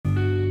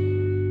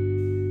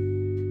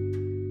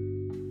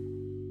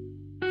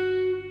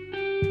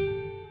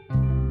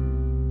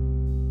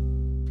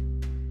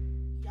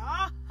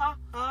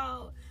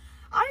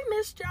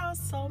y'all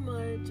so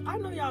much. I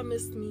know y'all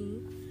missed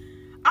me.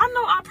 I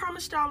know I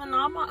promised y'all in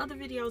all my other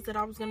videos that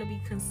I was gonna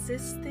be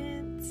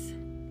consistent.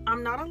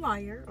 I'm not a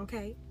liar,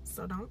 okay?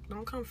 So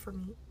don't come for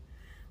me.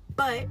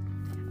 But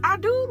I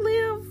do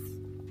live,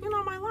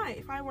 my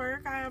life. I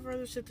work. I have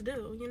other shit to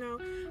do,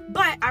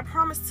 But I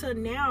promise to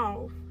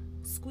now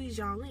squeeze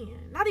y'all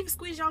in. Not even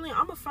squeeze y'all in.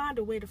 I'm gonna find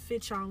a way to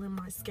fit y'all in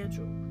my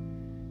schedule.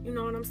 You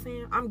know what I'm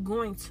saying? I'm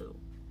going to.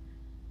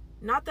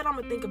 Not that I'm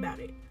gonna think about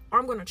it. Or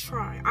I'm gonna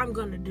try. I'm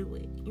gonna do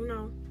it,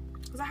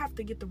 Because I have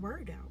to get the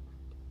word out.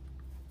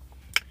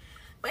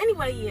 But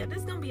anyway, yeah, this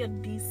is gonna be a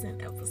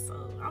decent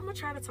episode. I'm gonna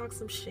try to talk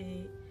some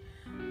shit.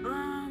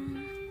 I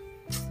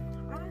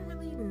don't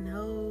really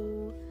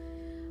know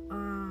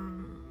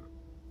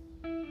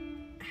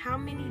how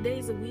many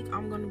days a week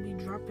I'm gonna be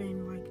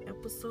dropping like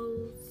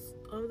episodes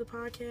of the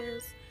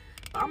podcast.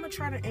 But I'm gonna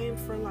try to aim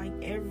for like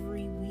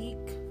every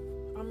week.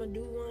 I'm gonna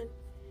do one.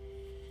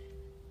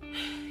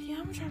 Yeah,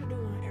 I'm gonna try to do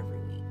one every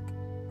week.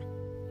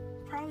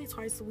 Probably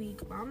twice a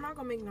week, but I'm not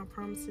gonna make no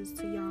promises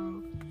to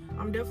y'all.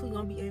 I'm definitely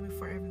gonna be aiming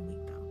for every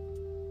week though.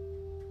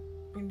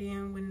 And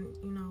then when,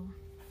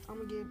 I'm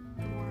gonna get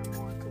more and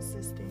more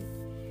consistent,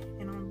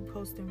 and I'm gonna be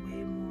posting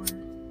way more,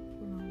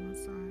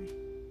 once I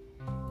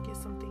get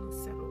some things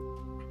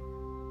settled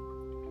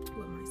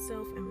with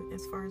myself and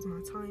as far as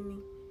my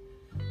timing.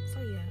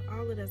 So yeah,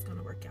 all of that's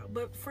gonna work out.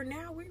 But for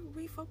now,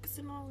 we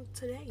focusing on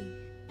today,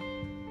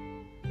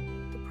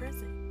 the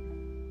present.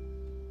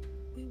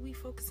 We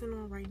focusing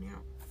on right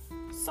now.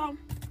 So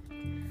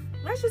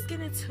let's just get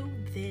into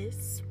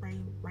this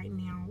right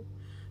now.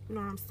 You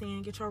know what I'm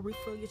saying? Get your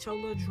refill, get your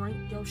little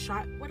drink, your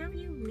shot, whatever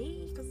you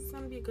need, because it's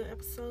gonna be a good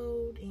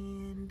episode.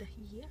 And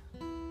yeah,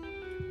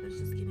 let's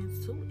just get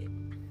into it.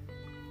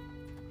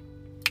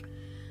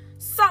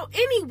 So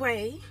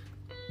anyway,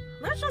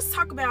 let's just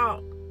talk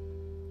about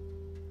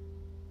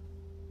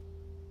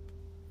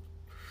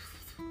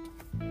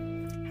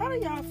how do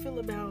y'all feel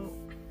about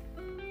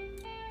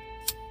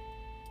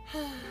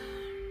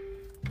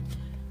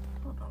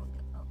hold on,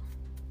 y'all.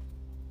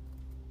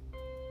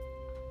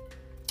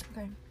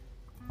 Okay.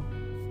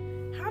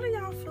 How do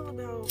y'all feel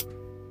about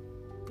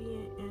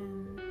being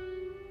in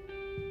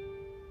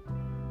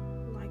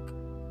like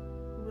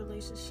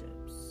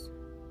relationships?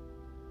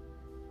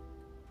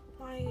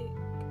 Like,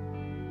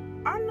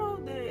 I know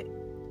that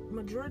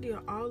majority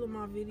of all of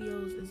my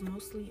videos is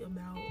mostly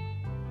about,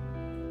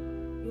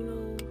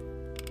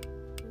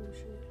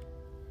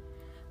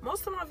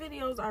 most of my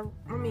videos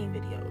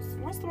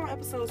most of my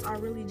episodes are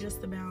really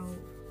just about,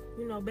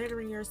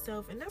 bettering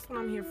yourself. And that's what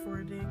I'm here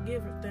for, to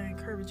give the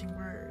encouraging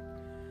word.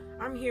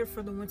 I'm here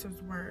for the winter's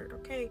word,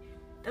 okay?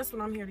 That's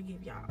what I'm here to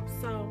give y'all.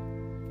 So,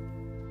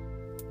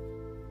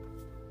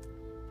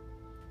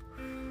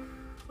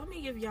 let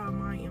me give y'all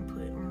my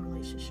input on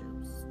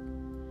relationships.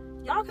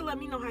 Y'all can let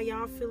me know how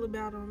y'all feel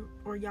about them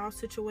or y'all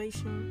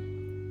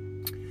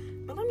situation.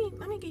 But let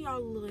me give y'all a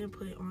little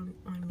input on me.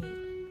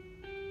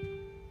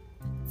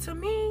 To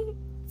me,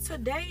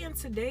 today in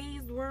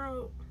today's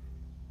world,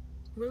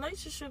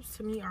 relationships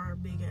to me are a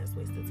big ass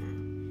waste of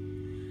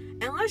time.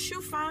 Unless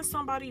you find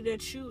somebody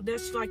that's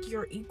like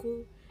your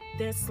equal,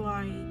 that's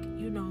like,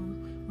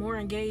 more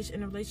engaged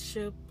in a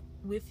relationship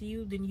with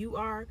you than you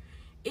are,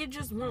 it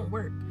just won't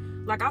work.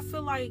 Like, I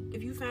feel like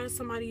if you find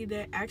somebody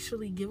that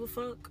actually give a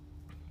fuck,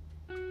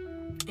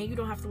 and you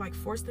don't have to like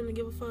force them to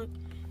give a fuck,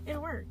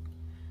 it'll work.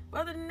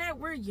 But other than that,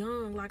 we're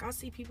young. Like, I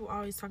see people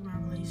always talking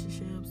about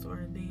relationships,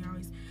 or they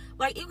always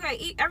like,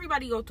 okay,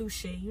 everybody go through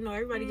shit.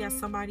 Everybody got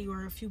somebody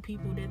or a few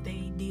people that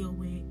they deal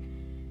with,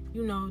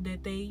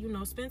 that they,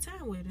 spend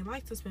time with and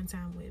like to spend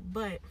time with.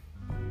 But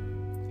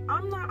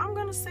I'm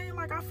gonna say,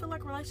 like, I feel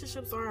like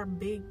relationships are a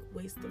big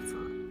waste of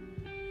time.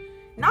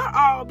 Not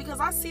all, because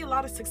I see a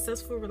lot of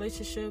successful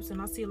relationships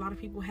and I see a lot of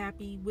people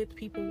happy with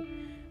people,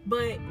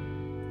 but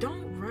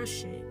don't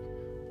rush it.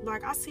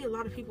 Like, I see a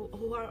lot of people,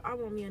 I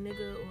want me a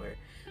nigga, or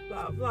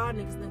blah, blah,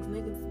 niggas,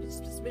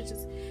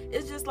 bitches.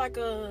 It's just like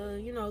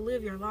a,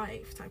 live your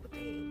life type of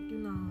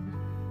thing,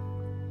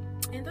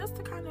 And that's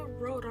the kind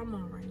of road I'm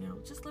on right now.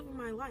 Just living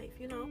my life,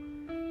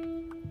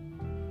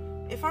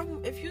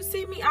 If you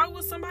see me out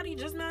with somebody,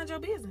 just mind your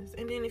business.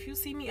 And then if you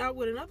see me out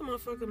with another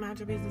motherfucker, mind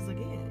your business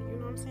again. You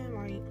know what I'm saying?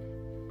 Like,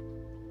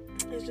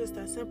 it's just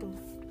that simple.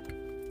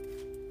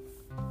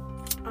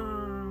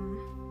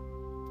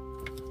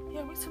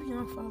 Yeah, we too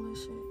young for all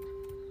this shit.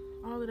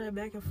 All of that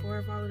back and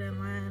forth, all of that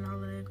lying,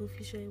 all of that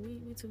goofy shit.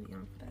 We too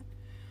young for that.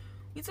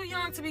 We too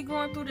young to be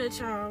going through that,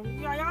 y'all.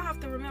 Y'all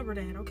have to remember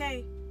that,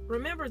 okay?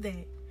 Remember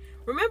that.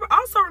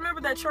 Also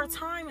remember that your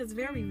time is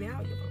very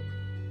valuable.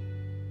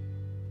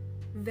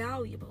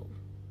 Valuable.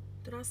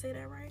 Did I say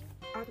that right?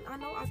 I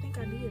think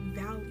I did.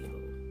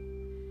 Valuable.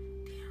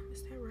 Damn,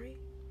 is that right?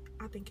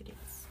 I think it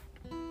is.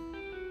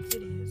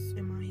 It is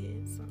in my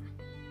head, so.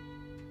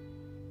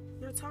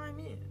 Your time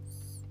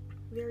is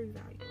very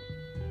valuable.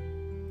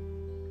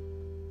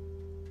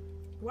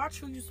 Watch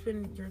who you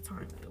spend your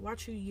time with.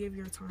 Watch who you give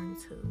your time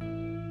to.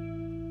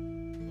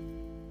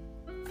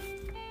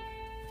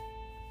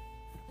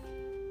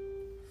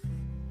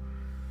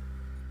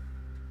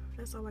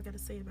 That's all I gotta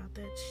say about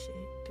that shit.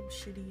 Them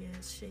shitty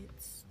ass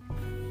shits.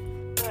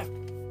 But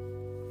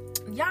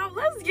y'all,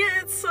 let's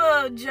get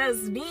to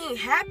just being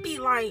happy.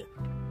 Like,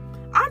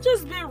 I've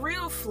just been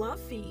real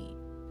fluffy.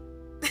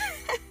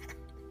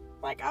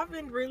 Like, I've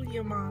been really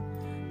in my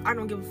I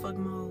don't give a fuck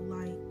mode.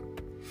 Like,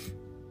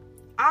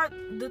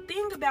 the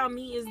thing about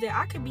me is that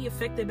I can be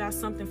affected by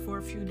something for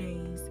a few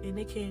days and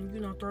it can,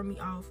 throw me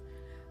off.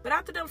 But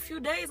after them few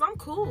days, I'm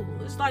cool.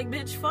 It's like,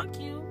 bitch, fuck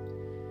you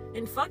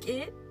and fuck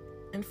it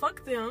and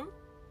fuck them.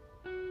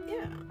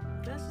 Yeah,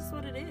 that's just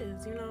what it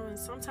is, and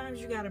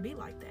sometimes you gotta be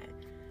like that.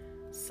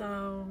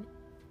 So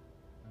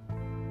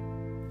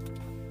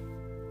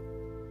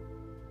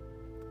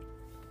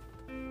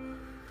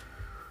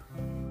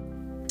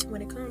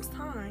when it comes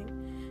time,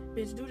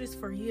 bitch, do this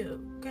for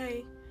you,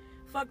 okay?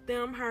 Fuck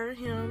them, her,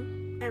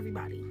 him,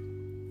 everybody.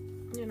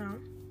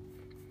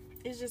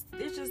 It's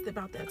just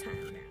about that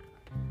time now.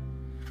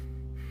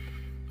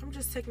 I'm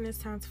just taking this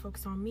time to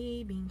focus on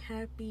me, being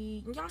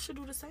happy. And y'all should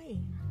do the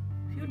same.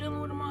 If you're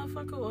dealing with a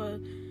motherfucker or,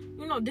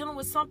 dealing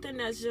with something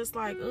that's just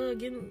like,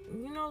 let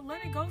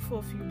it go for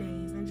a few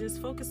days and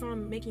just focus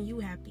on making you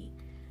happy.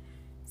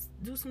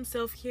 Do some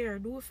self-care.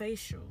 Do a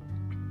facial.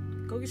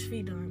 Go get your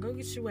feet done. Go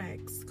get your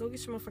wax. Go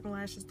get your motherfucking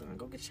lashes done.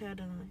 Go get your hair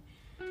done.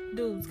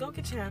 Dudes, go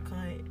get your hair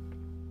cut.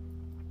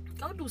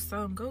 Go do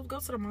something. Go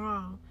to the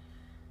mall.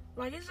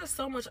 Like, it's just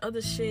so much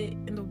other shit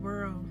in the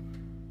world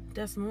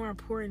that's more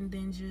important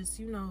than just,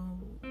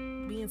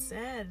 being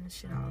sad and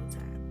shit all the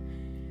time.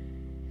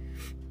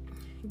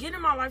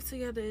 Getting my life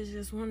together is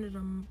just one of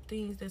the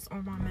things that's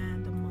on my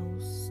mind the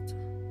most.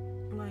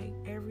 Like,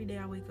 every day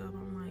I wake up,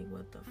 I'm like,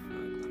 what the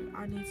fuck? Like,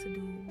 I need to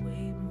do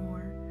way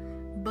more.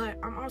 But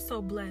I'm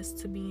also blessed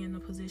to be in the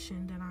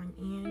position that I'm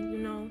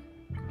in,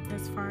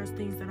 as far as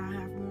things that I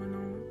have going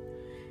on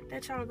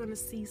that y'all gonna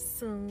see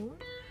soon.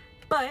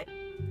 But,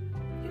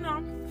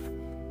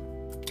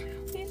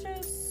 we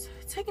just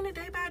taking it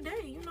day by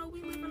day.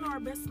 We living our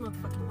best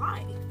motherfucking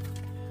life.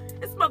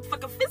 It's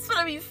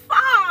gonna be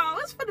fall.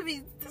 It's gonna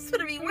be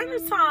winter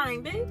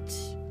time,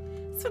 bitch.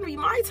 It's gonna be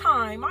my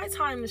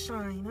time to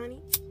shine,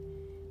 honey.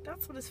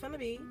 That's what it's gonna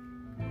be.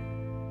 I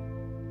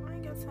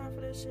ain't got time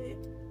for that shit.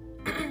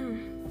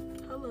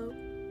 Hello.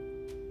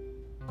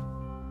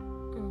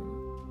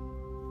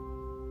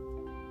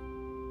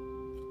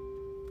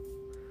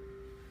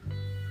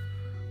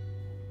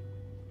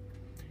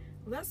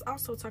 Let's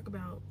also talk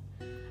about.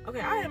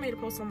 Okay, I had made a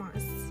post on my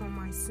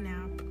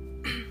Snap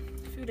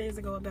a few days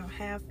ago about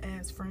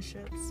half-ass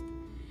friendships,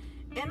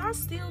 and I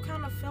still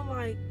kind of feel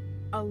like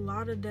a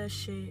lot of that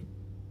shit.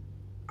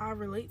 I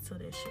relate to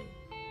that shit.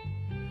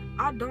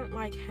 I don't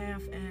like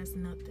half-ass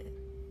nothing.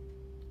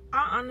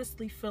 I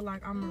honestly feel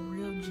like I'm a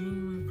real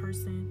genuine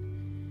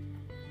person,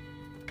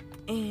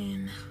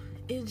 and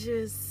it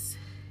just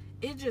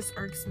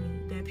irks me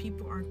that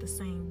people aren't the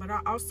same. But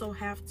I also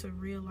have to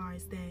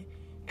realize that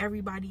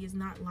everybody is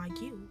not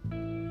like you,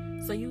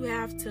 so you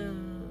have to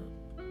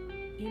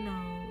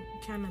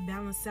kind of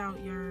balance out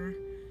your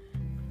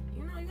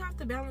you have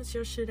to balance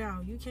your shit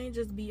out. You can't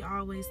just be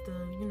always the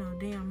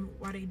damn,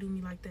 why they do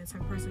me like that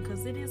type of person,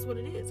 because it is what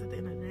it is. At the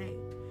end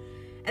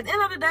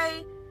of the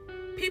day,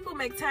 people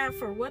make time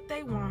for what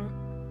they want.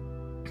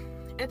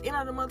 At the end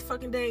of the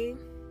motherfucking day,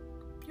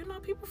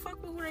 people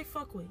fuck with who they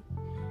fuck with.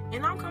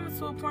 And I'm coming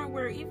to a point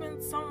where even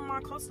some of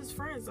my closest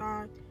friends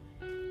are,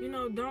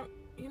 don't,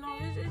 it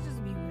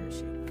just be weird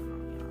shit going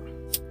on, y'all.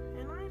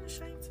 And I ain't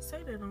ashamed to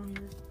say that on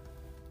here.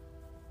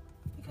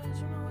 Because,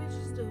 it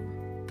just do.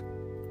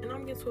 And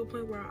I'm getting to a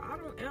point where I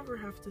don't ever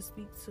have to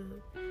speak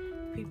to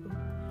people.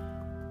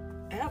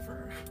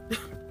 Ever.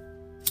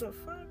 The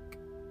fuck?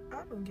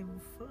 I don't give a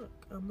fuck.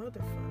 A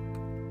motherfuck.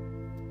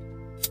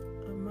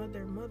 A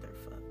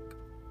motherfuck.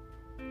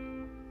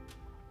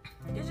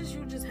 It's just,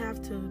 you just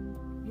have to,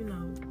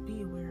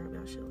 be aware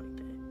about shit like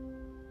that.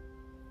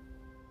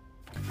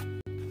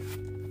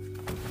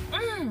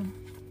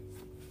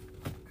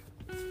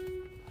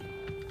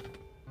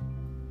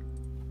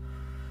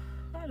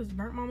 I just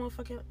burnt my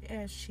motherfucking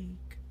ass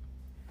cheek.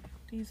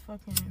 These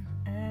fucking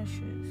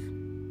ashes.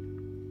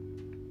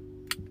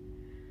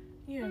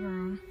 Yeah,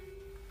 girl.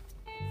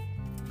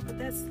 But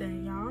that's that,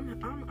 y'all.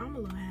 I'm a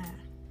little high.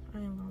 I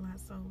ain't gonna lie.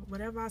 So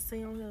whatever I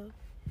say on here,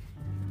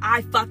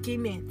 I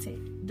fucking meant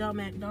it. Don't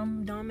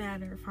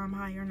matter if I'm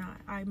high or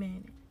not. I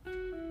meant it.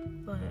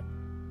 But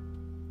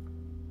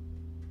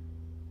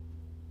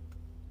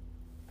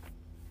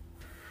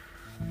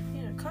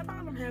yeah, cut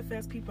all them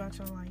half-ass people out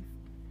your life.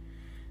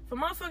 If a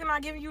motherfucker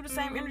not giving you the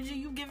same energy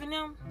you giving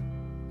them,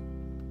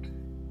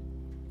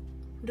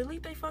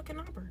 delete they fucking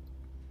number.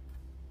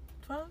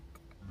 Fuck.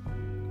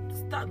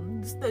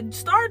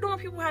 Start doing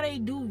people how they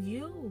do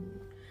you.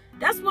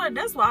 That's what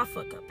I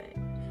fuck up at.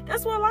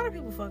 That's what a lot of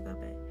people fuck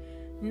up at.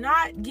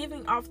 Not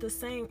giving off the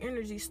same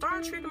energy.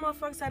 Start treating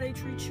motherfuckers how they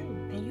treat you,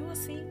 and you will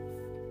see.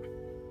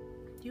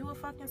 You will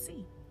fucking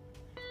see.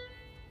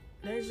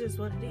 That's just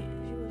what it is.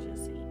 You will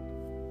just see.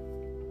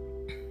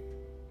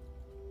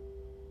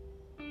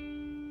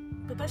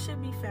 But that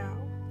should be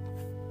foul.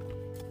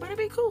 But it'd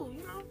be cool,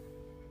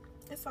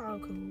 It's all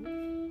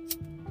cool.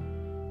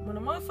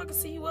 when a motherfucker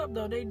see you up,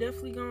 though, they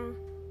definitely gonna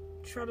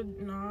try to,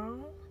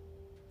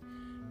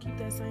 keep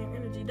that same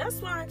energy.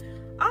 That's why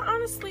I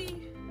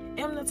honestly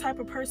am the type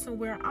of person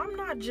where I'm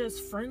not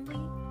just friendly,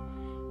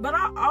 but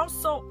I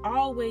also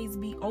always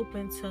be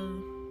open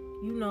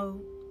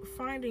to,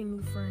 finding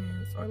new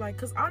friends. Or like,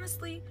 because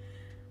honestly,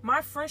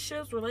 my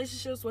friendships,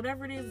 relationships,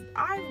 whatever it is,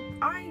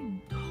 I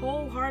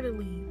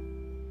wholeheartedly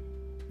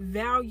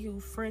value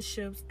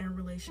friendships and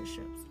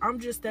relationships. I'm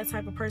just that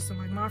type of person.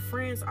 Like, my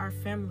friends are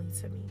family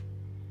to me.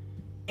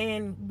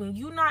 And when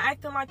you not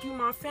acting like you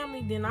my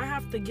family, then I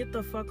have to get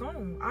the fuck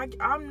on.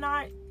 I'm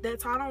not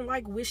that. I don't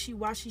like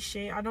wishy-washy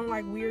shit. I don't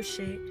like weird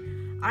shit.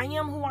 I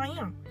am who I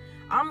am.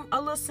 I'm a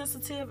little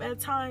sensitive at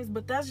times,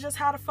 but that's just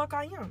how the fuck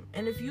I am.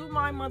 And if you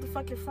my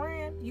motherfucking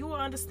friend, you will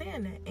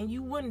understand that. And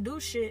you wouldn't do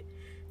shit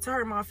to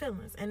hurt my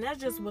feelings. And that's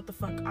just what the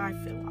fuck I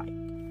feel like.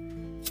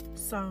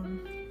 So,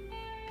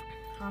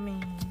 I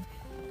mean,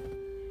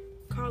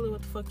 call it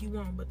what the fuck you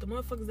want. But the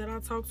motherfuckers that I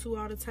talk to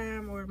all the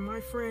time, or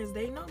my friends,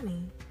 they know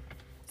me.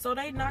 So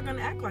they not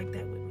gonna act like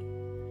that with me.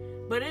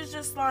 But it's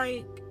just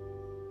like,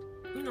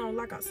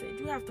 like I said,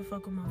 you have to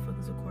fuck with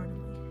motherfuckers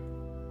accordingly.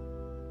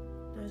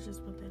 That's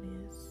just what that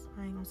is.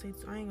 I ain't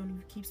gonna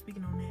even keep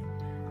speaking on that.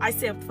 I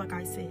said what the fuck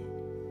I said.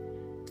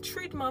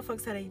 Treat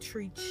motherfuckers how they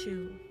treat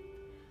you.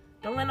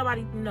 Don't let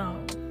nobody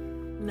know.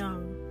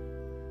 No.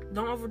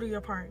 Don't overdo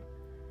your part.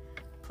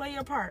 Play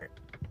your part.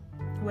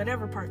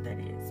 Whatever part that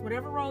is.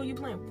 Whatever role you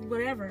play.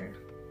 Whatever.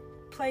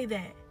 Play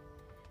that.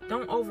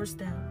 Don't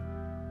overstep.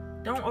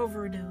 Don't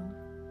overdo.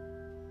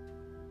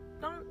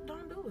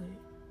 Don't do it.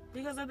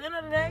 Because at the end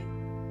of the day,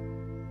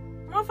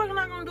 motherfucker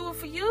not gonna do it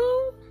for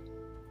you.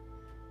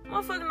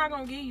 Motherfucker not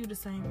gonna give you the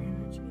same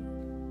energy.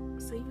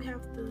 So you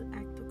have to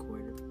act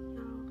accordingly,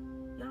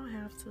 y'all. Y'all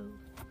have to.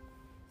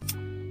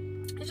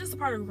 It's just a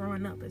part of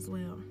growing up as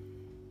well.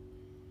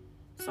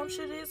 Some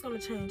shit is gonna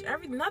change.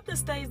 Nothing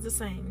stays the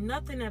same.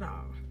 Nothing at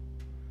all.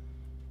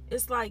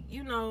 It's like,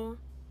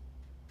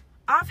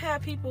 I've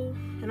had people,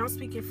 and I'm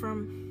speaking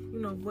from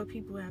what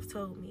people have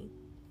told me.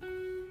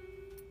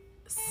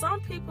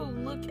 Some people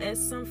look at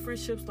some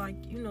friendships like,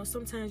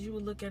 sometimes you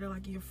would look at it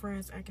like your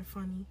friends acting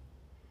funny.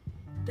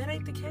 That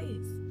ain't the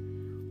case.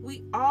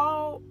 We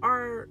all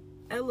are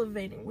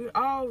elevating. We're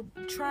all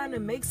trying to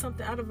make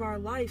something out of our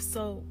life.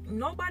 So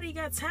nobody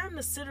got time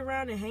to sit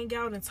around and hang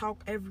out and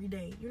talk every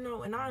day,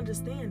 and I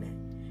understand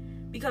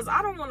that. Because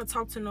I don't want to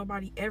talk to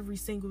nobody every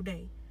single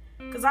day.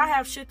 Because I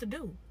have shit to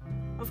do.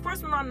 Of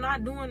course, when I'm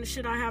not doing the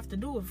shit I have to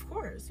do, of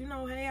course. Hey,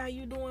 how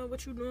you doing?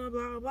 What you doing?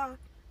 Blah, blah, blah.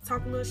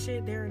 Talk a little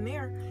shit there and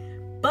there.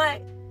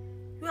 But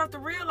you have to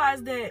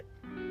realize that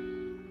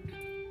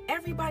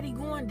everybody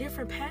going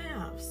different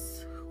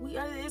paths.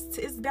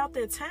 It's about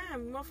that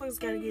time. Motherfuckers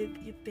got to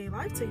get their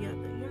life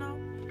together,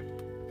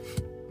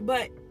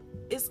 But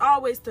it's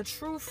always the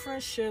true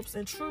friendships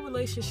and true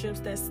relationships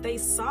that stay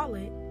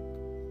solid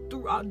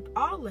throughout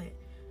all that.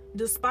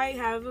 Despite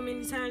however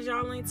many times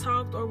y'all ain't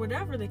talked or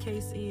whatever the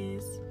case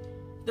is,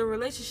 the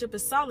relationship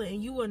is solid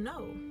and you will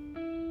know.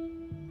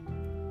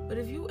 But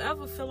if you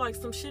ever feel like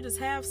some shit is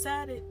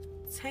half-sided,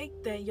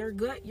 take that. Your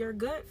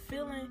gut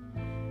feeling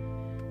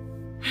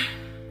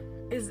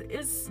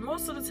is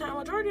most of the time,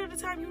 majority of the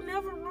time, you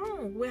never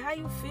wrong with how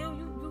you feel.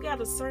 You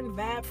got a certain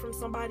vibe from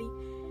somebody.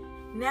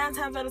 9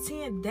 times out of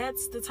 10,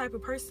 that's the type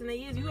of person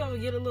they is. You ever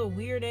get a little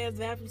weird ass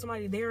vibe from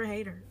somebody, they're a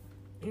hater.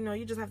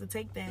 You just have to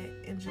take that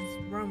and just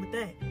run with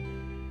that.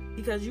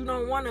 Because you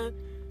don't want to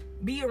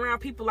be around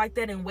people like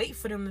that and wait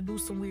for them to do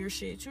some weird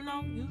shit. You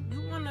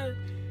want to.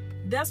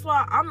 That's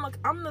why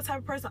I'm the type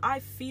of person, I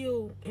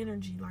feel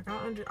energy. Like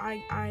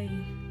I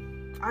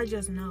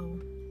just know.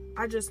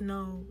 I just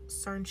know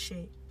certain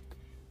shit.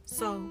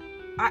 So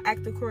I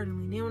act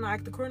accordingly. Then when I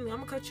act accordingly, I'm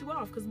gonna cut you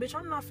off. Because bitch,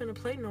 I'm not finna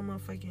play no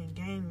motherfucking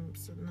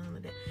games or none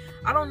of that.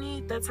 I don't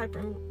need that type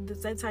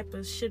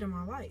of shit in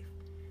my life.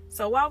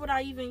 So why would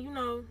I even,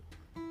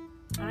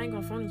 I ain't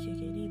gonna phony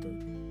kick it either.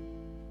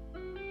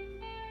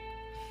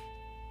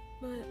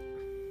 But,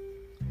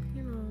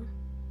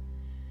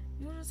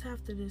 you just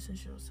have to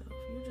distance yourself.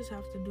 You just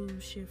have to do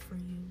shit for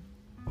you.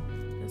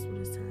 That's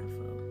what it's time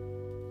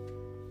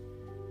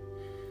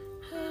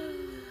for.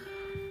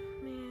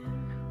 Man.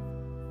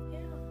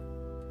 Yeah.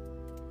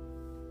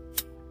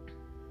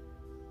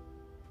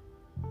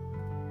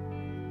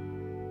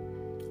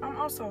 I'm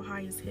also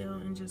high as hell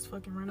and just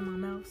fucking running my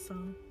mouth, so...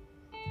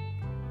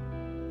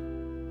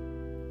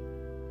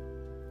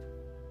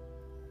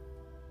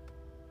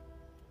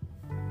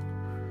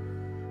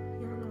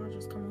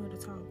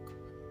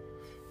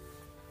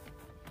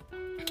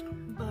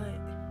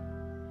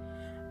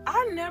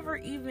 never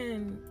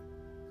even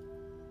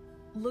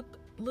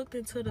looked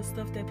into the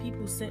stuff that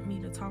people sent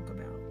me to talk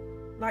about.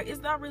 Like,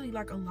 it's not really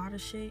like a lot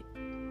of shit,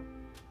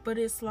 but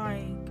it's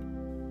like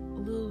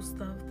little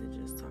stuff to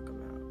just talk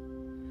about.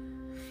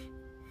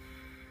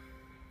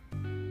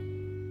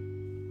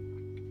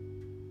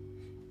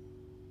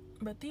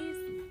 But these,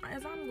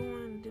 as I'm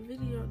going,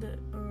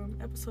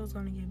 the episode's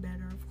gonna get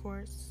better, of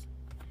course,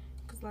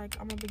 because like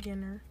I'm a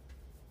beginner.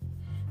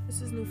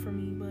 This is new for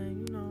me, but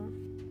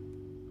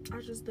I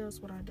just does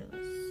what I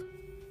does.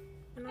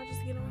 and I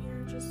just get on here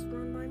and just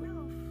run my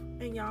mouth,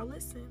 and y'all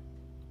listen.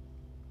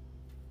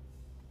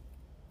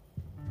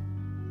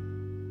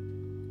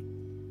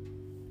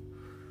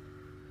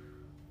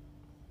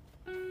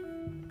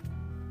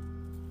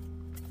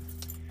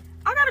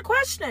 I got a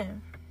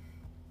question.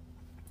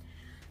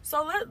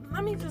 So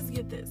let me just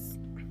get this.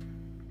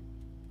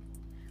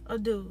 A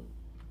dude,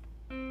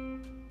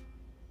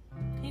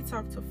 he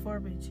talked to 4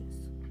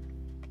 bitches.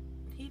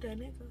 He that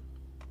nigga.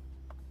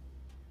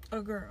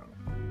 A girl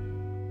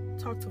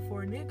talked to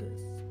 4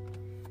 niggas.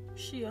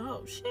 She a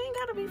hoe. She ain't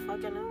gotta be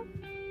fucking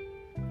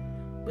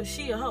them, but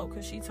she a hoe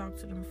because she talked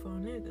to them 4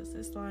 niggas.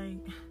 It's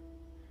like,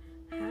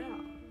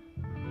 how?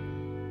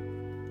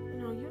 You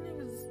know, you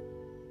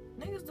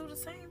niggas do the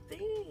same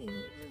thing.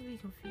 It just be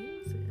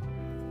confusing.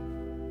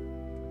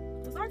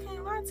 Because I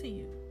can't lie to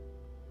you.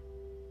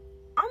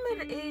 I'm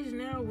at an age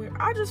now where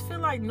I just feel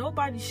like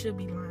nobody should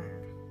be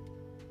lying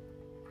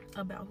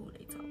about who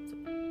they talk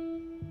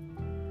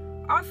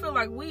to. I feel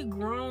like we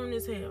grown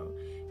as hell.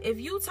 If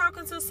you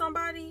talking to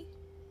somebody,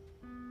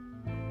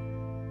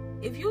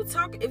 if you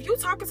talking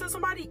to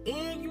somebody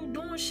and you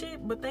doing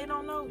shit but they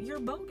don't know, you're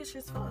bogus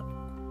as fuck.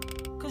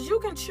 Cause you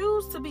can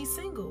choose to be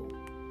single.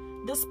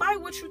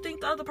 Despite what you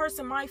think the other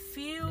person might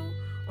feel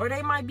or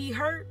they might be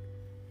hurt,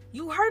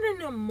 you hurting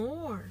them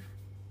more.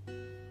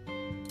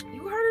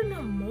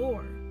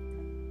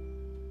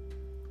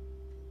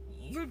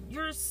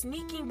 You're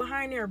sneaking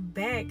behind their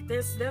back.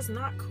 That's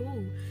not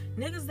cool.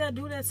 Niggas that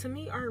do that to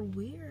me are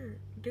weird.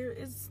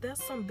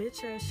 That's some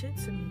bitch ass shit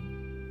to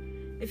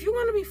me. If you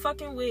wanna be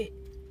fucking with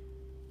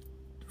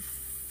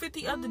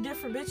 50 other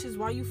different bitches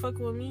while you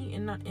fucking with me,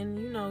 and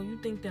you know you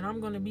think that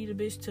I'm gonna be the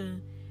bitch to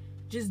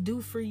just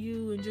do for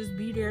you and just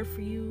be there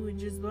for you and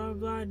just blah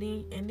blah blah,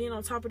 and then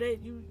on top of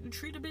that you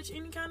treat a bitch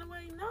any kind of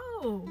way?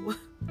 No.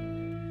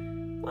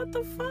 What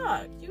the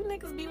fuck? You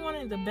niggas be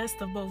wanting the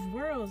best of both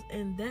worlds,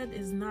 and that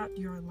is not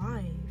your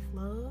life,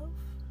 love.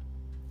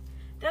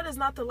 That is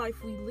not the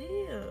life we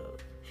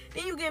live.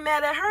 Then you get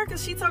mad at her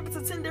because she talking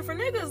to 10 different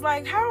niggas.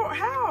 Like,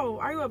 how?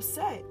 Are you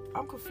upset?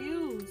 I'm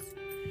confused.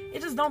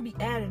 It just don't be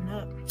adding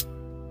up.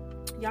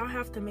 Y'all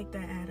have to make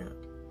that add up.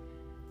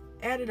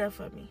 Add it up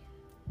for me.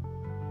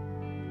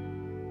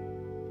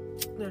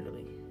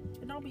 Literally.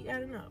 It don't be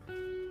adding up.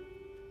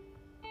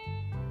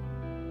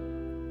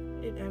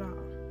 It at all.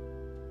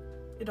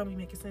 It don't be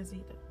making sense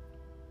either.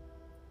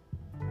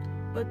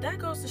 But that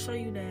goes to show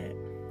you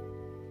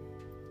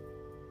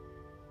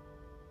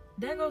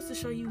that goes to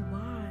show you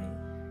why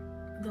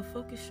the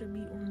focus should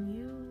be on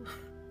you.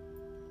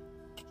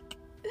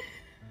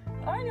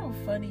 I am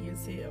funny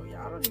as hell,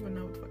 y'all. I don't even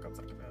know what the fuck I'm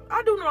talking about.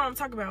 I do know what I'm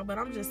talking about, but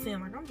I'm just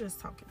saying, like, I'm just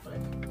talking. But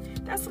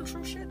that's some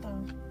true shit,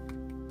 though.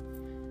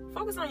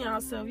 Focus on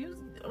yourself. You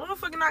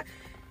motherfucking not.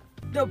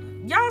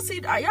 Y'all see,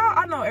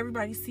 I know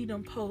everybody see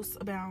them posts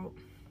about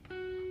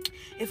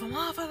if a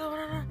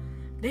motherfucker,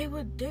 they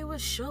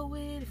would show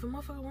it. If a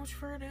motherfucker wants you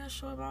for it, they'll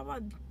show it, blah, blah.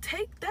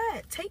 Take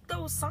that. Take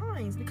those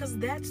signs, because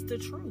that's the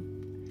truth.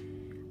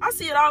 I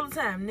see it all the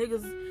time.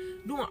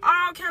 Niggas doing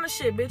all kind of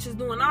shit. Bitches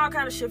doing all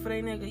kind of shit for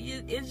they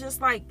nigga. It's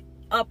just like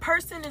a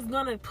person is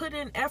going to put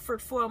in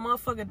effort for a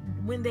motherfucker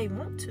when they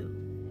want to.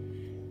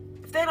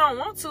 If they don't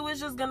want to, it's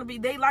just going to be,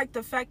 they like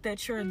the fact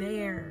that you're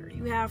there.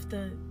 You have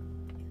to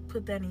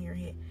put that in your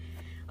head.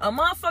 A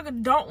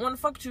motherfucker don't want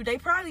to fuck with you. They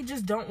probably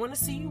just don't want to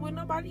see you with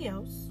nobody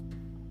else.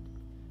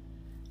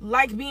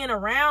 Like being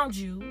around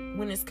you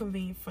when it's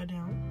convenient for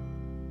them.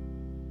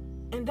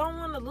 And don't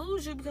want to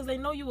lose you because they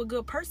know you a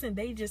good person.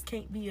 They just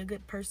can't be a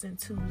good person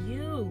to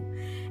you.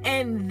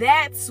 And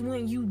that's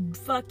when you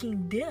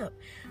fucking dip.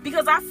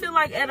 Because I feel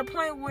like at a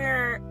point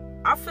where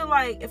I feel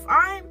like if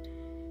I'm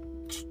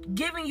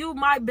giving you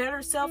my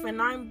better self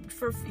and I'm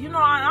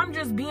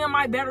just being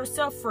my better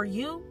self for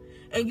you,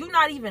 and you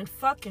not even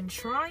fucking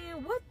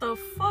trying, what the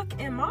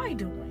fuck am I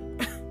doing?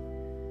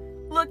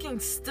 Looking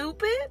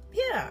stupid?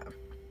 Yeah.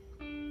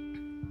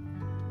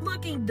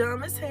 Looking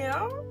dumb as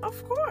hell?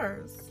 Of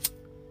course.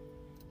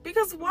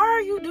 Because why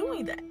are you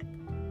doing that?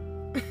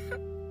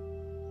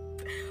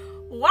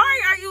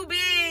 Why are you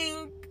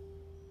being,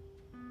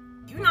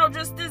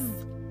 just this,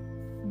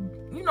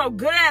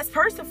 good ass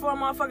person for a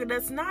motherfucker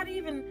that's not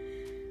even,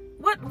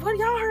 what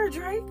y'all heard,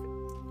 Drake?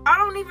 I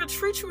don't even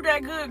treat you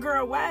that good,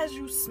 girl. Why is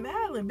you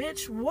smiling,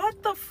 bitch?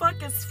 What the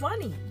fuck is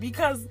funny?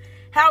 Because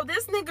how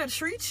this nigga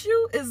treats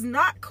you is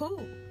not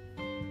cool.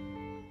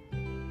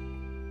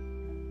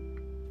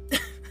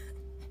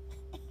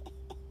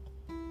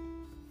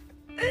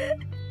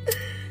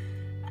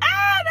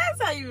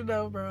 That's how you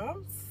know,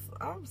 bro.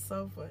 I'm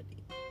so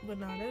funny. But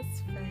nah,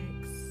 that's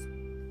facts.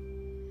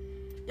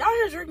 Y'all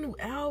hear Drake's new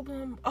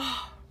album?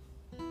 Oh,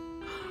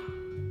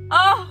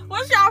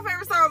 what's y'all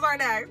favorite songs right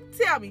now?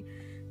 Tell me.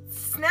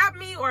 Snap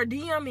me or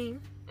DM me.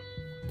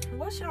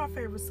 What's y'all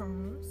favorite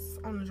songs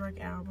on the Drake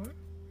album?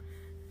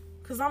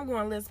 Cause I'm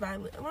going list by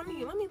list. Let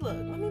me look.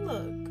 Let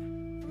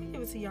me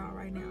give it to y'all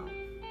right now.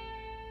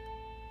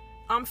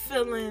 I'm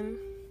feeling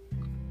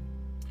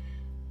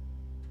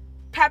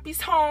Pappy's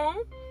Home.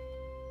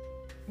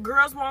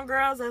 Girls Want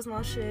Girls, that's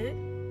my shit.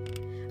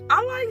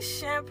 I like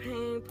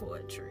Champagne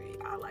Poetry.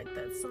 I like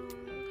that song.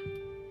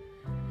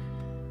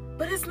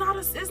 But it's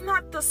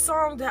not the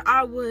song that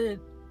I would,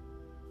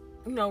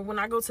 you know, when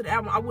I go to the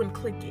album, I wouldn't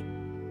click it.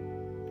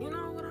 You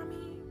know what I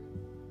mean?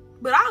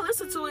 But I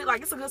listen to it,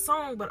 like, it's a good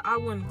song, but I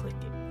wouldn't click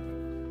it.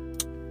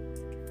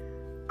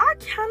 I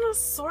kind of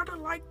sort of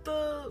like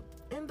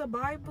In the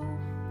Bible.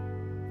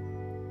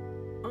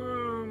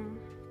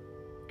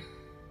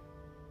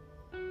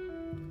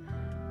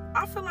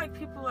 I feel like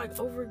people like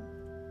I'm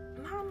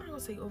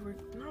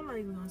not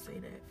even gonna say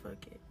that.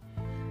 Fuck it.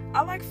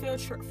 I like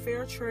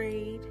Fair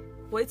Trade.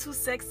 Way Too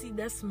Sexy,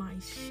 that's my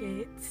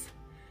shit.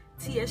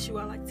 TSU,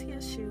 I like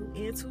TSU.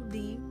 And Too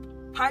Deep.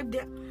 Pipe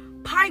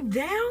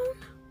Down?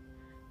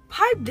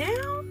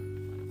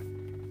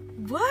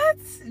 What?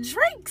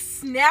 Drake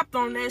snapped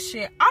on that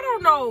shit. I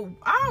don't know.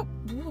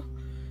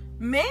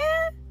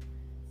 Man?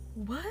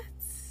 What?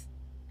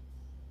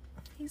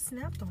 He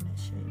snapped on that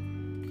shit.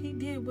 He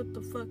did what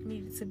the fuck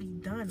needed to be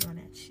done on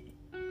that shit.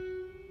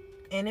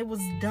 And it was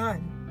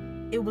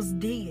done. It was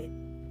dead.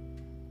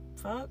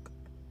 Fuck.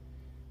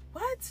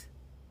 What?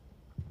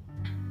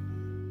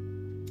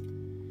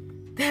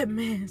 That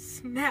man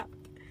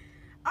snapped.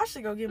 I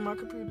should go get my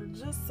computer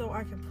just so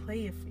I can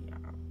play it for y'all.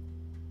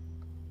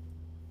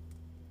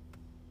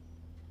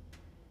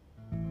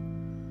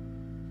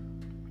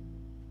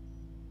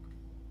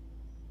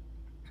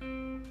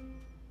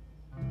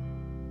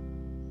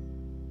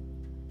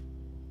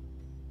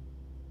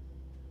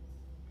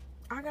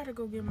 I gotta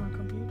go get my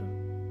computer.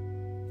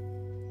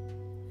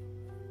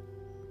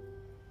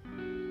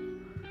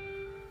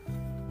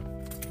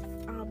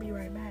 I'll be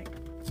right back.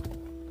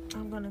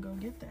 I'm gonna go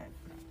get that.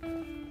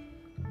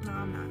 No,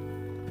 I'm not.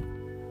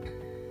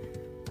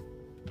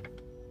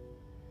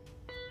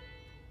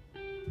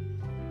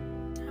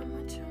 How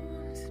much I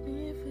wanna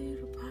spend for you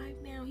to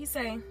pipe down? He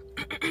say,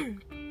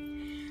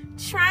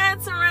 tried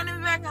to run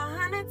it back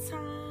 100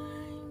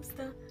 times.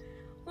 The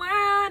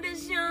world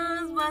is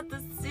yours, but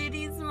the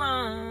city's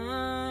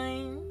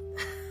mine.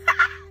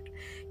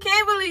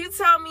 Can't believe you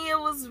told me it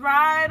was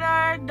ride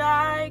or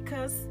die.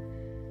 Cause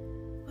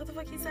what the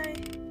fuck he say?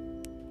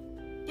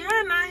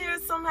 You're not here,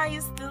 somehow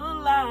you're still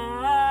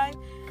alive.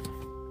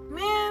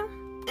 Man,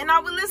 and I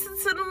would listen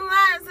to them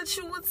lies that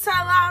you would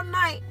tell all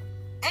night.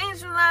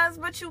 Angel lies,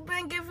 but you've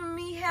been giving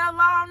me hell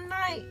all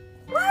night.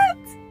 What?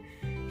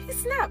 He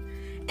snapped.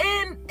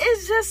 And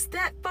it's just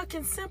that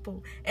fucking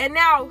simple. And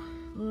now,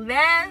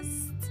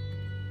 last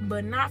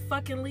but not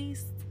fucking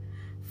least,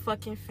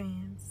 fucking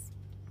Fans.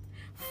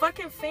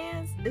 Fucking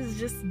Fans is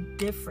just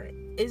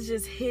different. It's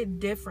just hit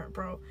different,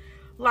 bro.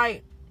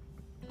 Like,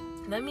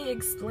 let me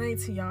explain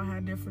to y'all how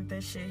different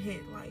that shit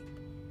hit. Like,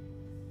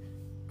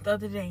 the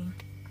other day,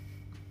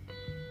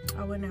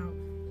 I went out.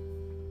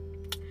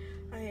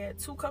 I had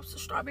 2 cups of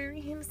strawberry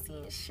Hennessy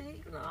and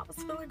shit. You know, I was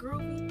feeling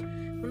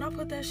groovy. When I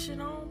put that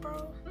shit on,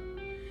 bro,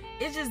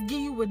 it just give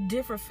you a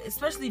different,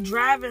 especially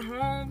driving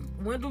home,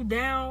 window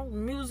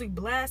down, music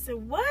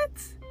blasting. What?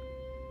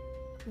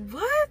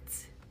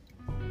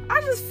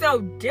 I just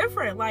felt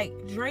different. Like,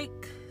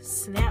 Drake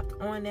snapped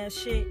on that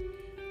shit,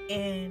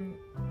 and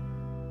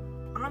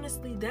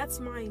honestly, that's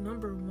my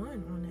number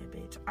 1 on that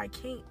bitch. I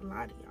can't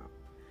lie to y'all.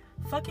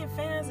 Fucking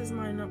Fans is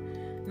my number.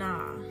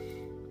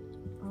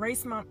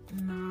 Race my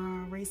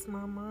mind. Race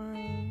my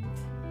mind.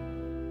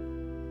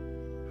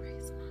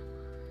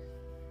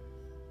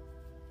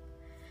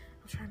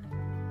 I'm trying to.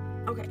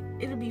 Okay,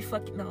 it'll be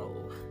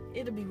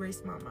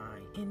Race My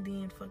Mind, and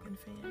then fucking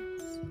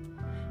Fans,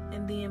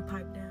 and then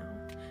Pipe Down.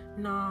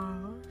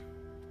 Nah,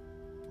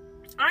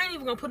 I ain't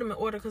even gonna put them in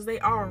order because they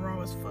are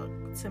raw as fuck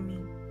to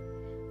me.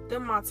 They're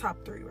my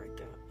top 3 right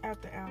there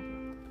after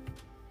album.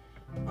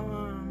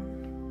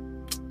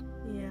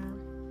 Yeah,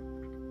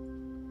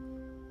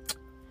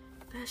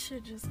 that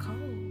shit just cold,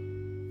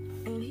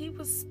 and he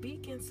was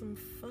speaking some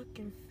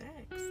fucking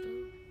facts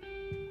though.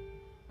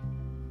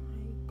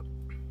 Like,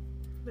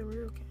 the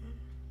real cat,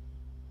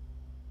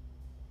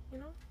 you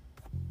know.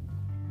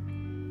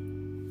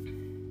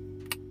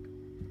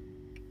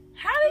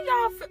 How do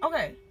y'all feel?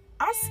 Okay,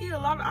 I've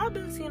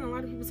been seeing a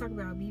lot of people talk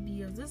about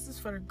BBLs. This is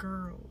for the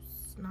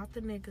girls, not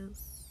the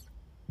niggas.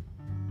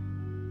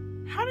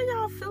 How do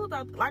y'all feel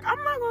about, like,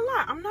 I'm not gonna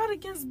lie, I'm not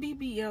against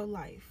BBL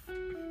life.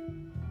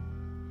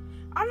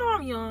 I know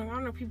I'm young.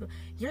 I know people,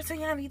 you're too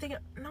young, you think,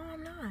 no,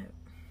 I'm not.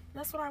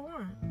 That's what I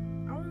want.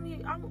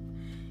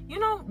 You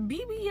know,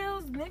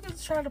 BBLs,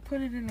 niggas try to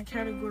put it in a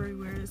category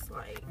where it's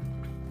like,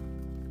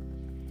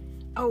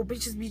 oh,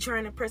 bitches be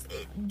trying to press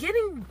it.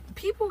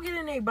 People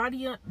getting their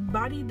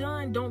body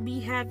done don't be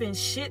having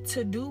shit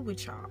to do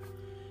with y'all.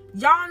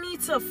 Y'all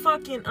need to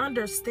fucking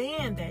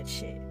understand that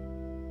shit.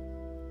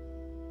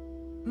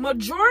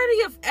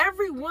 Majority of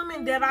every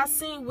woman that I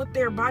seen with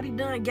their body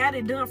done got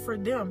it done for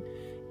them.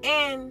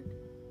 And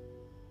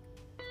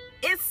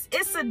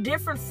it's a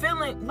different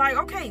feeling. Like,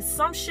 okay,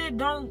 some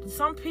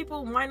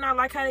people might not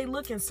like how they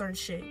look in certain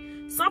shit.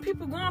 Some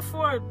people going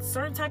for a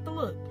certain type of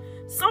look.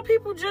 Some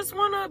people just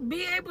want to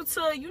be able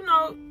to, you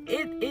know,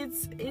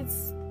 it's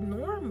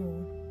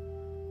normal.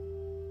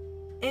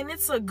 And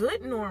it's a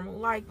good normal.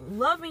 Like,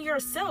 loving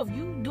yourself.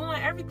 You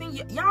doing everything.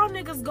 Y'all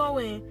niggas go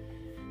and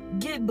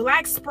get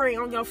black spray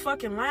on your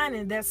fucking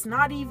lining that's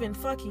not even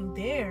fucking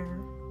there.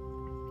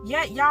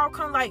 Yet y'all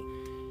come like,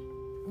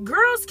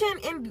 girls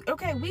can,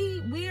 okay,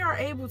 we are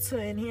able to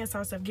enhance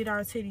ourselves, get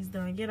our titties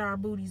done, get our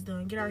booties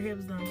done, get our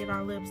hips done, get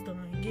our lips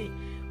done, get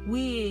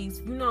wigs,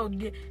 you know.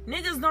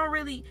 Niggas don't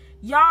really,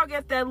 y'all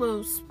get that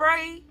little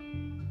spray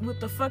with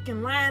the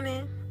fucking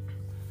lining,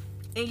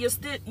 and your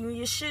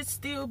shit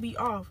still be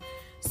off.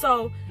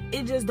 So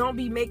it just don't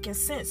be making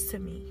sense to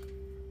me.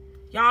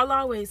 Y'all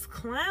always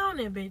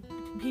clowning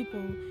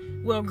people,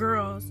 well,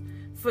 girls,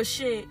 for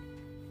shit,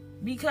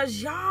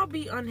 because y'all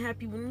be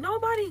unhappy when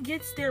nobody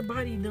gets their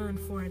body done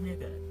for a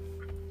nigga.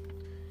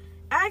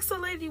 Ask a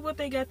lady what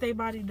they got their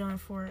body done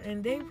for,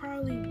 and they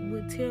probably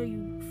would tell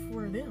you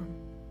for them.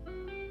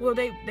 Well,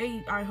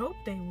 I hope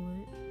they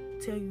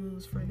would tell you it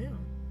was for them.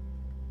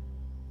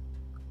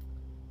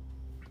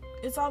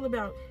 It's all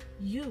about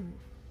you.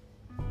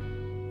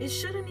 It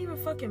shouldn't even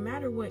fucking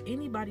matter what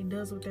anybody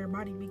does with their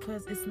body,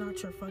 because it's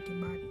not your fucking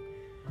body.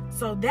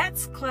 So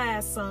that's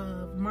class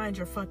of mind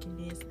your fucking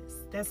business.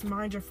 That's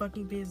mind your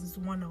fucking business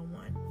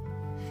 101.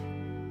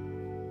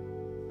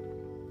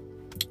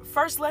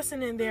 First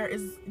lesson in there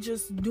is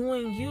just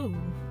doing you,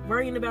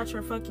 worrying about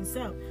your fucking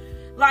self.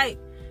 Like,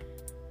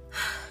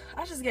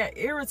 I just got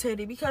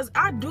irritated because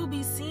I do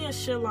be seeing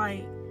shit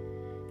like,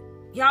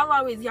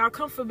 y'all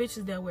come for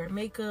bitches that wear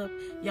makeup.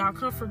 Y'all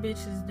come for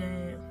bitches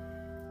that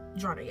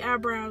draw their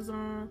eyebrows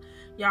on.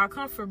 Y'all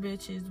come for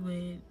bitches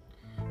with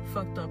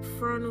fucked up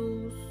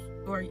frontals,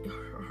 or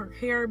her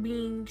hair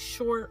being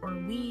short or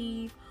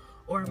weave,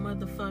 or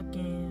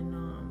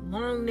motherfucking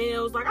long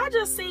nails. Like, I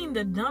just seen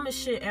the dumbest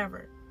shit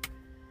ever.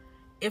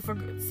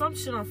 Some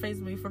shit on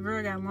Facebook, if a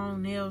girl got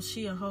long nails,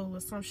 she a hoe, or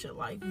some shit.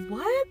 Like,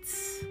 what?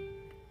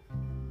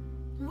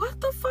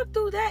 What the fuck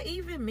do that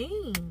even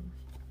mean?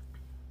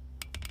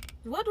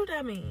 What do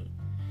that mean?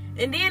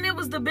 And then it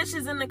was the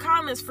bitches in the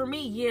comments for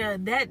me. Yeah,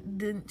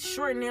 the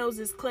short nails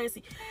is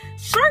classy.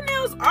 Short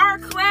nails are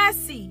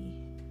classy.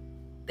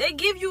 They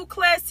give you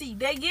classy.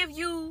 They give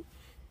you,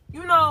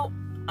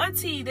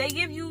 auntie. They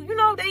give you,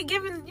 they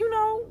giving,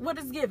 what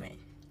it's giving.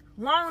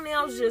 Long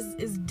nails just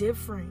is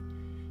different.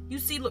 You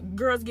see, look,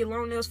 girls get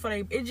long nails for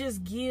it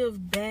just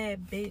give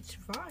bad bitch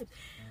vibes.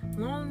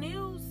 Long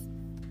nails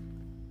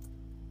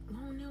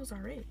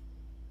are it.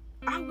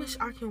 I wish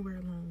I can wear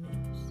long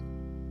nails.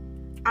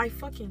 I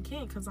fucking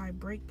can't, because I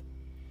break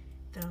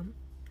them.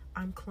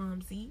 I'm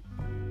clumsy.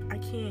 I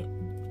can't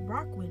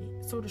rock with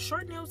it. So the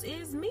short nails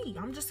is me.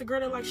 I'm just a girl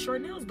that likes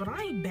short nails, but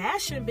I ain't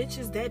bashing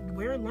bitches that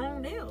wear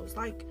long nails.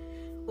 Like,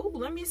 ooh,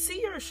 let me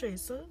see your shit,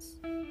 sis.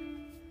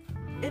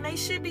 And they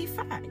should be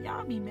fat.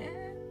 Y'all be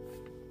mad.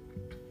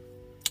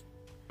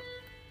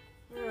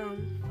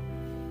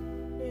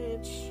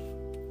 Bitch.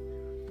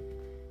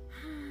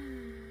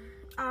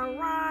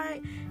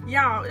 Alright.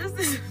 Y'all, this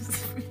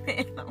is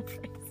man on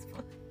Facebook.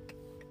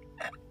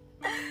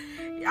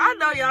 I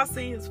know y'all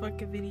seen his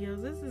fucking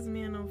videos. This is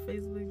man on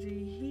Facebook,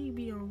 G. He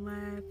be on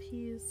live.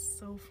 He is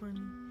so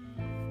funny.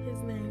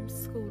 His name's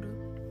Scooter.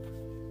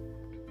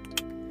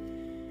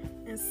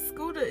 And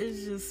Scooter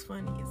is just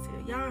funny as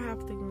hell. Y'all have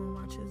to go and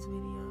watch his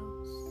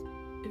videos.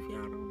 If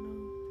y'all don't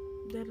know.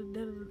 That'll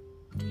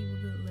give you a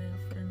good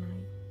laugh for the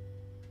night.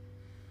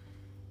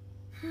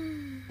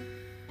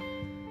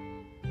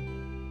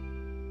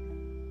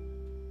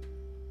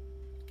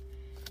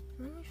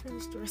 Let me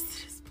finish the rest of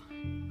this part. Let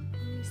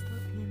me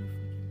stop being a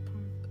freaking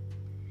punk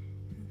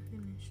and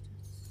finish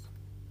this.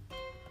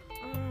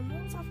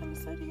 What was I finna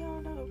say to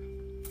y'all though?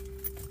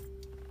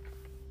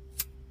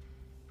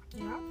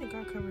 Yeah, I think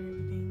I covered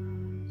everything I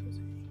wanted to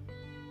say.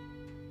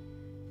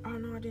 Oh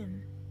no, I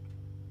didn't.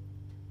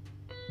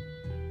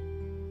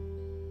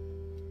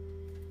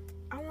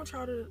 I want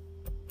y'all to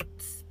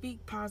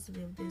speak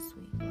positive this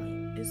week.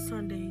 Like, it's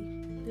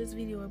Sunday. This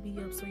video will be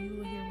up so you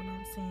will hear what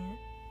I'm saying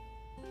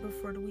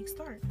before the week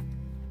starts.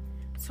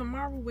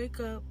 Tomorrow, wake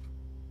up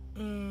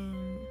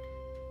and,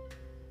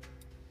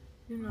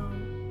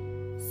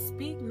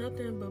 speak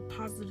nothing but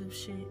positive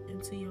shit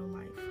into your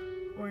life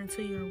or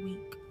into your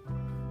week.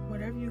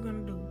 Whatever you're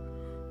gonna do.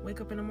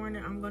 Wake up in the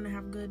morning, I'm gonna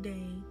have a good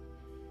day.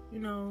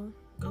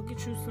 Go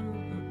get you some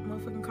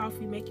motherfucking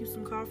coffee, make you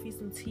some coffee,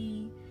 some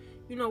tea.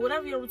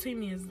 Whatever your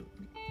routine is.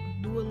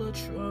 Do a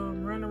little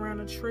run around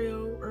the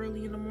trail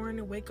early in the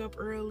morning, wake up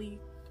early,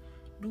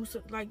 do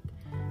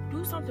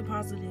something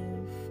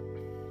positive.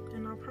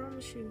 And I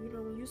promise you,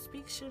 when you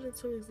speak shit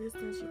into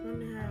existence, you're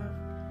gonna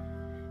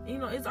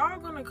have, it's all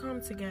gonna come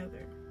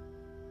together.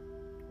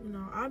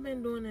 I've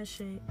been doing that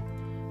shit.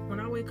 When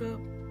I wake up,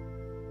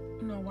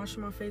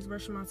 washing my face,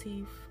 brushing my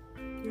teeth,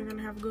 you're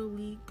gonna have a good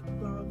week,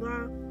 blah, blah,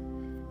 blah.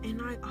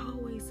 And I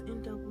always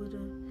end up with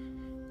a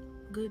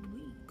good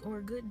week or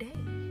a good day.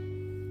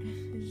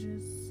 It's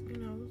just,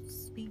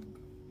 speak.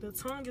 The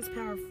tongue is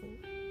powerful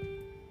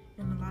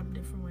in a lot of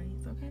different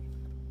ways, okay?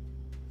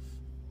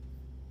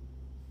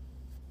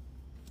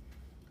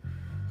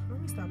 Let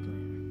me stop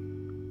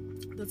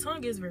playing. The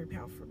tongue is very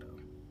powerful, though.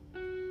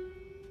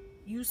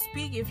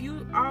 if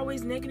you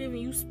always negative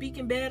and you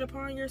speaking bad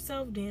upon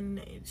yourself,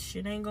 then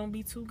shit ain't gonna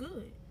be too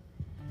good.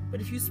 But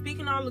if you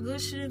speaking all the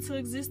good shit into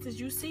existence,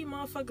 you see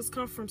motherfuckers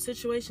come from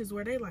situations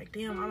where they like,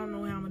 damn, I don't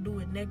know how I'm gonna do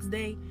it. Next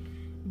day,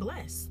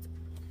 blessed.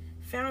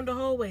 Found a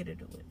whole way to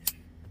do it.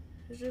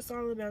 It's just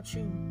all about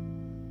you.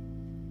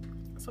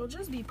 So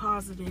just be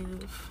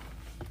positive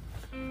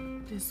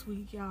this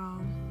week,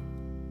 y'all.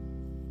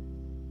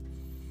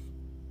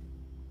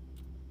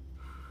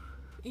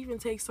 Even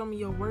take some of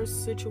your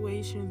worst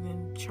situations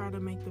and try to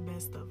make the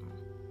best of them.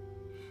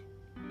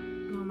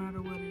 No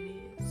matter what it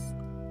is.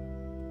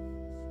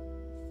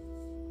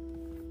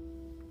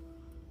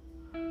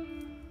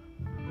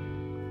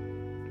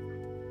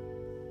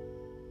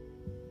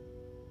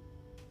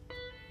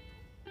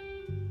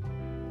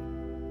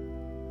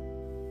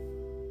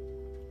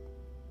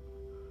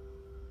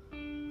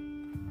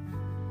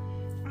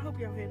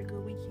 Y'all had a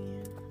good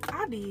weekend.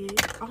 I did.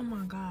 Oh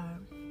my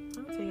god.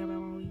 Let me tell you about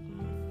my weekend.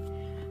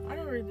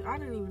 I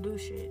didn't even do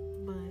shit,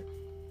 but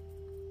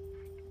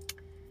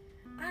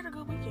I had a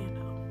good weekend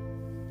though.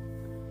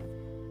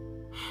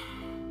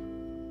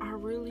 I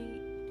really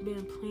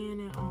been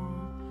planning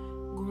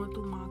on going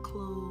through my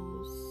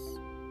clothes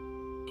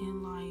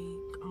and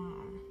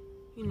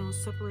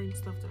separating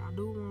stuff that I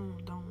do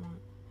want or don't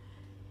want.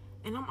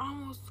 And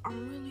I'm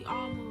really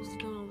almost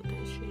done with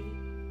that shit.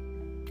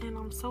 And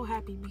I'm so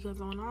happy because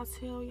when I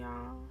tell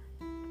y'all,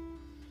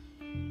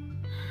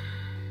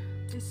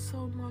 it's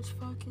so much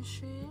fucking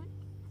shit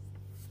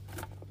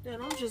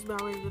that I'm just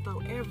about ready to throw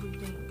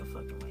everything the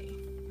fucking way.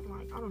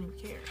 Like, I don't even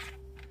care.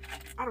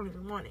 I don't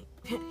even want it.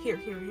 Here.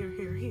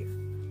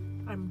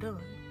 I'm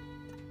done.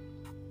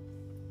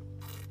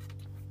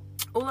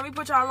 Oh, let me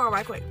put y'all on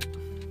right quick.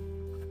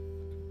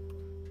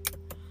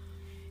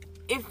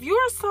 If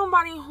you're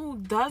somebody who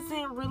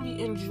doesn't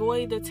really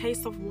enjoy the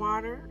taste of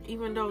water,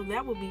 even though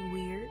that would be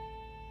weird,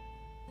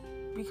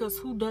 because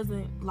who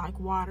doesn't like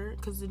water?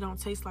 Because it don't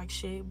taste like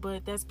shit,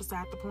 but that's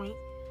beside the point.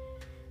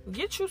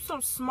 Get you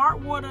some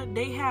Smart Water.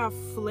 They have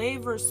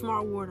flavored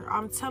Smart Water.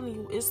 I'm telling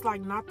you, it's like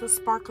not the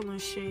sparkling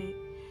shit,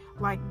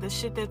 like the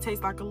shit that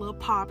tastes like a little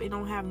pop. It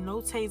don't have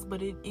no taste,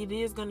 but it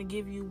is gonna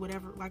give you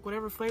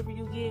whatever flavor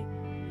you get.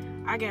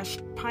 I got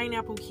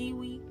pineapple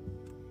kiwi.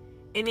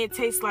 And it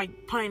tastes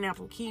like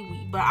pineapple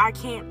kiwi. But I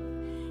can't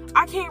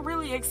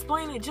really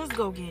explain it. Just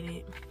go get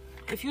it.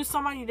 If you're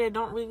somebody that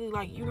don't really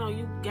like, you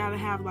gotta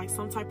have like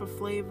some type of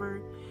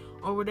flavor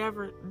or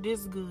whatever,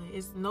 this good.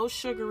 It's no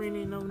sugar in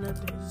it, no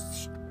nothing.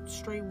 It's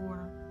straight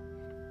water.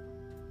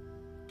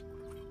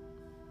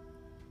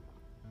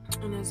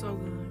 And it's so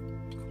good.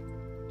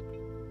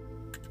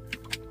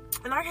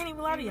 And I can't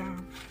even lie to y'all.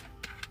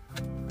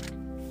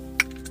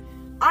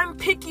 I'm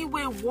picky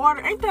with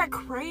water. Ain't that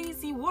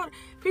crazy? Water.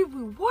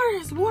 People, water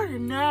is water.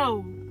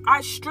 No. I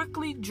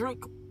strictly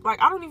drink,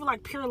 I don't even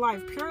like Pure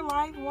Life. Pure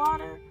Life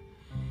water,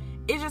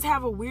 it just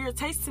have a weird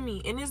taste to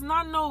me. And it's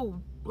not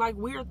no,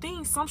 weird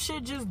thing. Some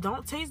shit just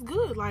don't taste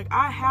good.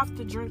 I have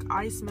to drink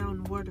Ice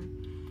Mountain water.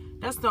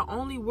 That's the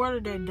only water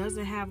that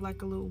doesn't have, a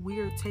little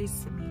weird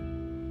taste to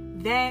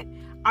me. That,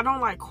 I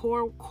don't like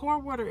Core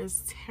water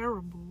is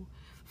terrible.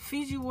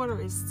 Fiji water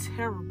is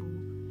terrible.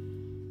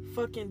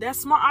 Fucking, that's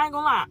Smart, I ain't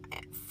gonna lie.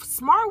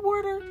 Smart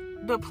Water,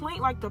 the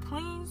plain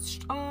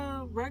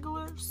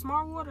regular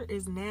Smart Water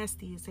is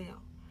nasty as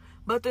hell.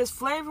 But this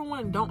flavor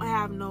one don't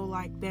have no,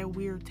 that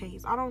weird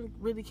taste. I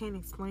can't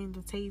explain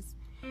the taste.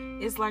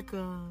 It's like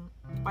a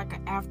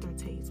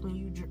aftertaste when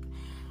you drink.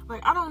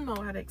 I don't know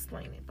how to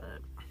explain it,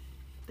 but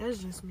that's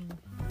just me.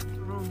 I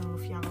don't know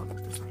if y'all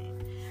look the same.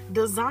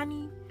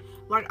 Dasani,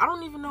 I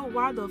don't even know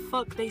why the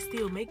fuck they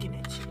still making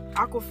that shit.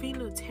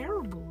 Aquafina,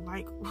 terrible.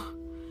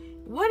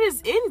 What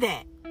is in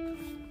that?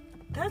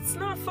 That's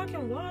not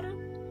fucking water.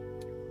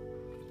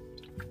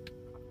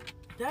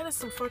 That is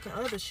some fucking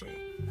other shit.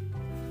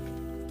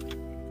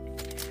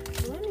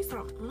 Let me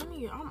stop.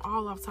 I'm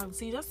all off topic.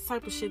 See, that's the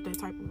type of shit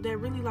that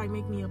really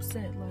make me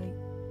upset.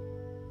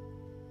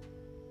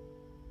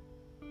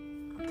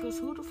 Cause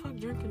who the fuck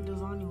drinking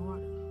Dasani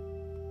water?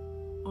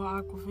 Or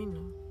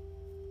Aquafina?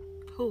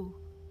 Who?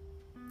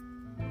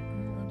 I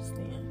don't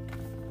understand.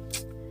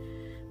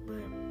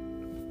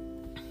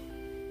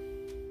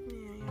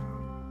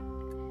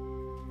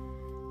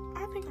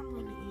 I think I'm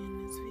going to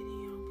end this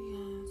video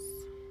because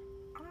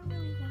I don't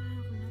really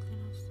have nothing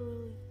else to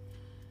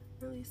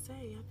really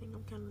say. I think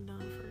I'm kind of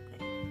done for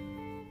today.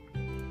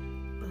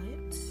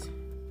 But,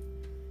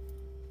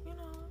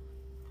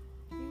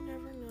 you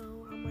never know.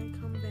 I might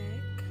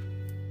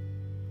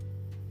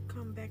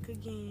come back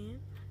again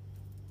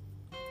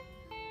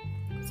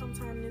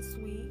sometime this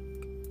week.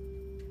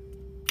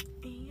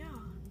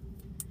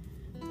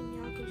 And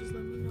y'all can just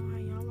let me know how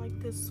y'all like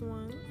this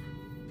one.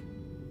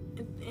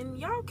 And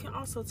y'all can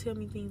also tell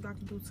me things I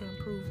can do to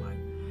improve.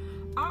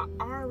 I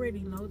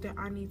already know that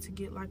I need to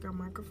get a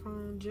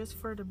microphone just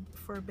for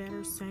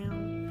better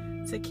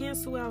sound, to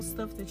cancel out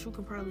stuff that you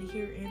can probably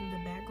hear in the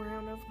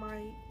background of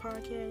my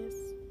podcast.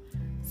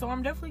 So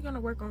I'm definitely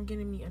gonna work on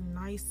getting me a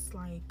nice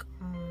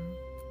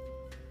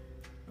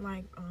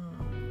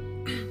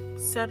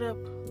setup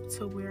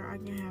to where I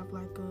can have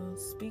like a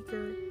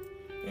speaker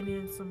and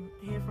then some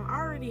headphones. I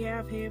already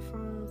have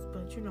headphones,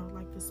 but you know,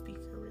 like the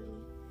speaker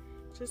really,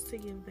 just to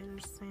get better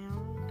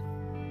sound.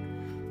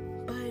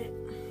 But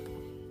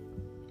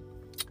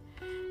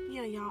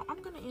yeah, y'all,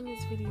 I'm gonna end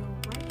this video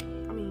right.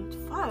 I mean,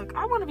 fuck,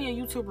 I want to be a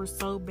YouTuber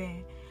so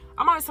bad.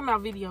 I'm always talking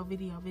about video,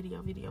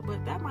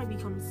 but that might be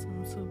coming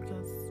soon too,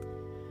 because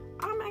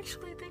I'm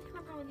actually thinking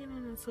about getting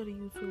into the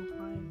YouTube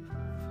life.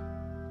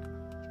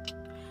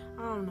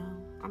 I don't know.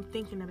 I'm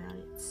thinking about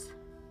it,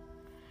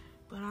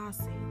 but I'll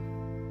see.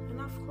 And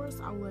of course,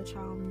 I'll let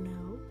y'all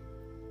know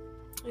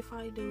if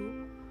I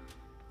do.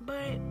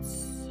 But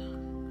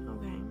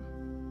okay,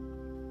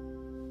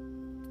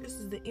 this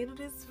is the end of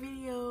this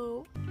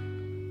video.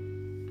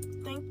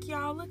 Thank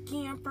y'all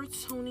again for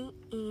tuning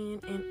in,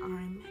 and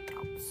I'm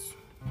out.